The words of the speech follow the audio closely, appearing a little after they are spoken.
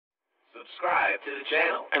subscribe to the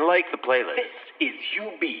channel, and like the playlist. This is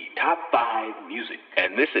UB Top 5 Music.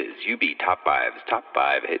 And this is UB Top 5's Top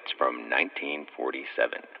 5 Hits from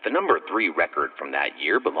 1947. The number 3 record from that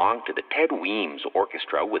year belonged to the Ted Weems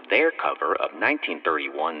Orchestra with their cover of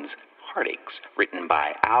 1931's Heartaches, written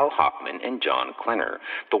by Al Hoffman and John Klenner.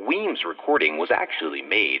 The Weems recording was actually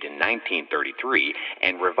made in 1933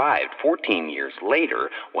 and revived 14 years later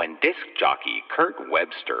when disc jockey Kurt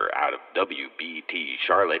Webster out of WBT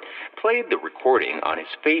Charlotte played the recording on his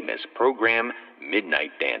famous program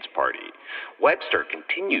Midnight Dance Party. Webster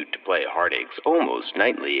continued to play Heartaches almost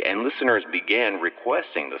nightly, and listeners began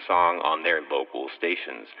requesting the song on their local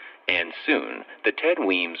stations. And soon, the Ted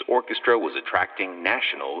Weems Orchestra was attracting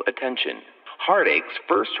national attention. Heartaches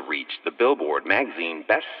first reached the Billboard magazine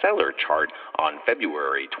bestseller chart on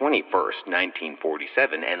February 21st,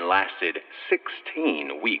 1947, and lasted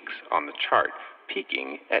 16 weeks on the chart,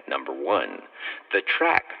 peaking at number 1. The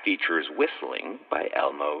track features whistling by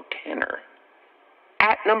Elmo Tanner.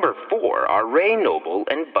 At number 4 are Ray Noble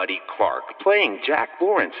and Buddy Clark playing Jack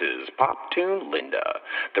Lawrence's pop tune Linda.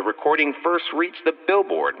 The recording first reached the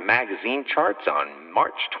Billboard magazine charts on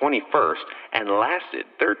March 21st and lasted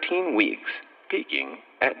 13 weeks, peaking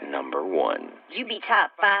at number 1. UB Top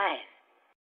 5.